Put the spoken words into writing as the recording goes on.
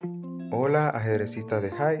Hola ajedrecistas de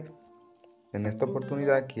Hive. En esta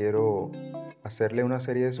oportunidad quiero hacerle una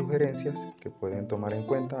serie de sugerencias que pueden tomar en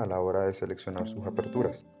cuenta a la hora de seleccionar sus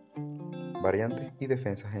aperturas, variantes y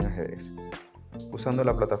defensas en ajedrez, usando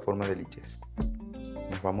la plataforma de Lichess.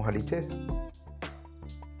 Nos vamos a Lichess.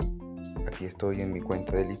 Aquí estoy en mi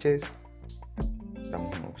cuenta de Lichess.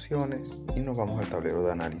 Damos en opciones y nos vamos al tablero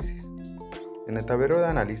de análisis. En el tablero de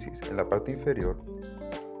análisis, en la parte inferior,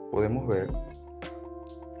 podemos ver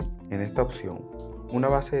en esta opción una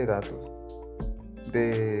base de datos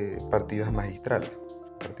de partidas magistrales,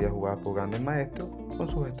 partidas jugadas por grandes maestros con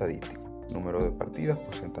sus estadísticas, número de partidas,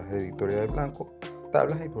 porcentaje de victoria del blanco,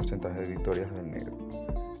 tablas y porcentaje de victorias del negro,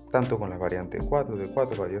 tanto con las variantes 4,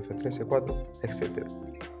 D4, radio F3, C4, etc.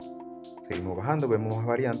 Seguimos bajando, vemos más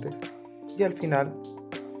variantes y al final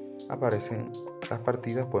aparecen las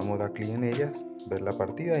partidas, podemos dar clic en ellas, ver la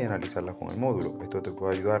partida y analizarla con el módulo. Esto te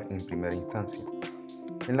puede ayudar en primera instancia.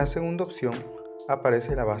 En la segunda opción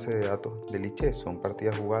aparece la base de datos de Lichess, son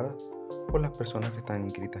partidas jugadas por las personas que están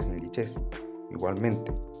inscritas en Lichess.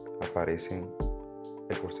 Igualmente aparecen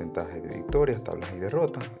el porcentaje de victorias, tablas y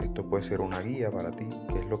derrotas. Esto puede ser una guía para ti,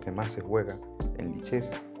 qué es lo que más se juega en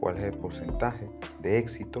Lichess, cuál es el porcentaje de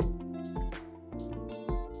éxito.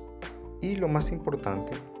 Y lo más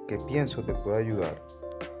importante que pienso te puede ayudar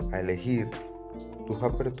a elegir tus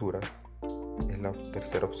aperturas es la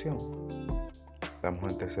tercera opción.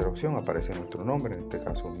 Damos en tercera opción, aparece nuestro nombre, en este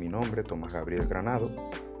caso mi nombre, Tomás Gabriel Granado,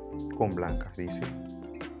 con blancas dice,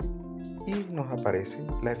 y nos aparece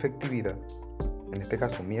la efectividad, en este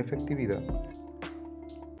caso mi efectividad,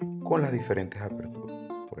 con las diferentes aperturas.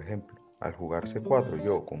 Por ejemplo, al jugar C4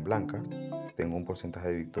 yo con blancas, tengo un porcentaje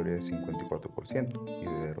de victoria de 54% y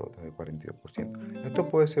de derrotas de 42%. Esto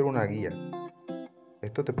puede ser una guía,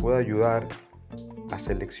 esto te puede ayudar a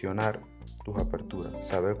seleccionar tus aperturas,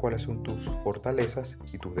 saber cuáles son tus fortalezas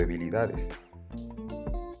y tus debilidades.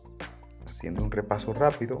 Haciendo un repaso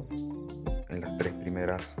rápido, en las tres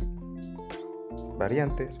primeras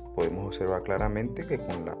variantes podemos observar claramente que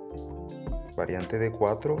con la variante de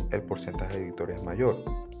 4 el porcentaje de victoria es mayor.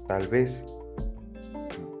 Tal vez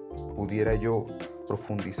pudiera yo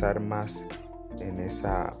profundizar más en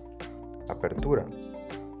esa apertura.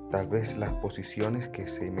 Tal vez las posiciones que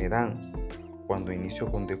se me dan cuando inicio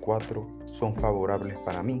con D4 son favorables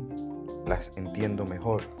para mí, las entiendo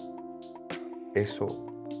mejor. Eso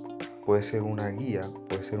puede ser una guía,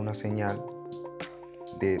 puede ser una señal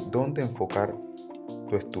de dónde enfocar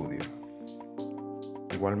tu estudio.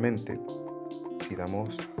 Igualmente, si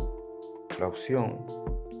damos la opción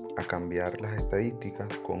a cambiar las estadísticas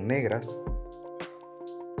con negras,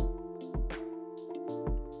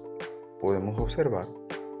 podemos observar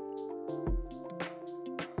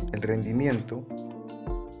el rendimiento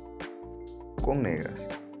con negras.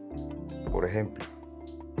 Por ejemplo,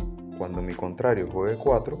 cuando mi contrario juegue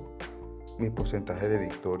 4, mi porcentaje de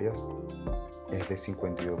victorias es de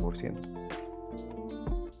 52%.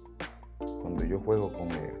 Cuando yo juego con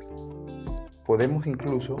negras, podemos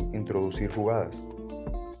incluso introducir jugadas.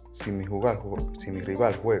 Si mi rival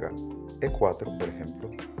juega E4, por ejemplo,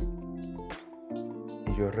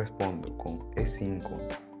 y yo respondo con E5,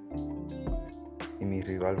 y mi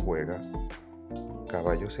rival juega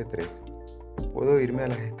caballo C3, puedo irme a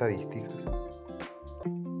las estadísticas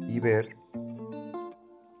y ver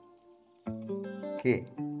que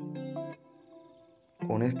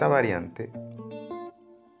con esta variante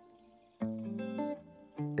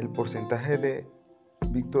el porcentaje de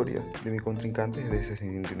victorias de mi contrincante es de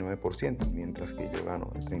 69%, mientras que yo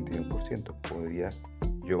gano el 31%. Podría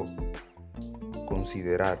yo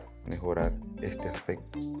considerar mejorar este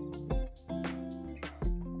aspecto.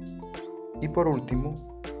 Y por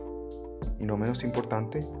último, y no menos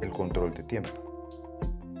importante, el control de tiempo.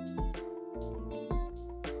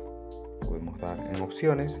 Podemos dar en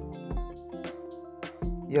opciones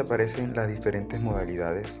y aparecen las diferentes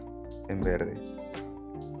modalidades en verde.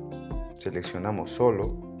 Seleccionamos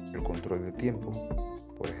solo el control de tiempo,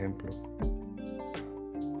 por ejemplo,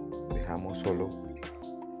 dejamos solo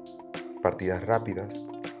partidas rápidas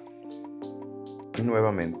y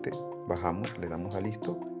nuevamente bajamos, le damos a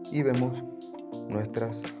listo y vemos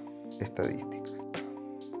nuestras estadísticas.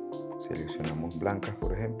 Seleccionamos blancas,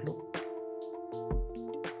 por ejemplo,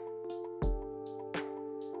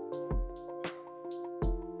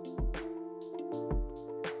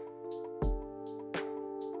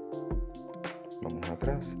 vamos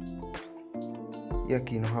atrás y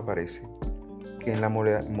aquí nos aparece que en la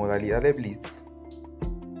modalidad de Blitz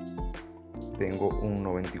tengo un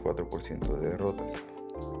 94% de derrotas.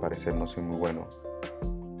 Al parecer no soy muy bueno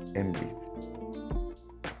en Blitz.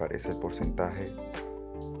 Aparece el porcentaje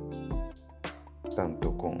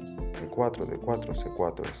tanto con E4, D4,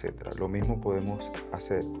 C4, etc. Lo mismo podemos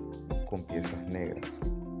hacer con piezas negras.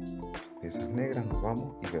 Piezas negras, nos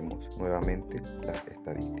vamos y vemos nuevamente las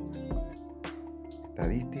estadísticas.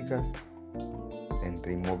 Estadísticas en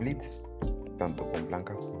ritmo blitz, tanto con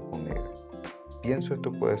blancas como con negras. Pienso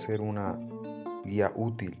esto puede ser una guía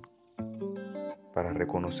útil para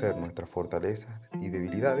reconocer nuestras fortalezas y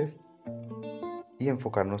debilidades y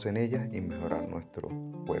enfocarnos en ellas y mejorar nuestro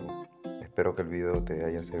juego. Espero que el video te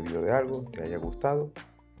haya servido de algo, te haya gustado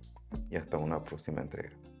y hasta una próxima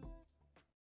entrega.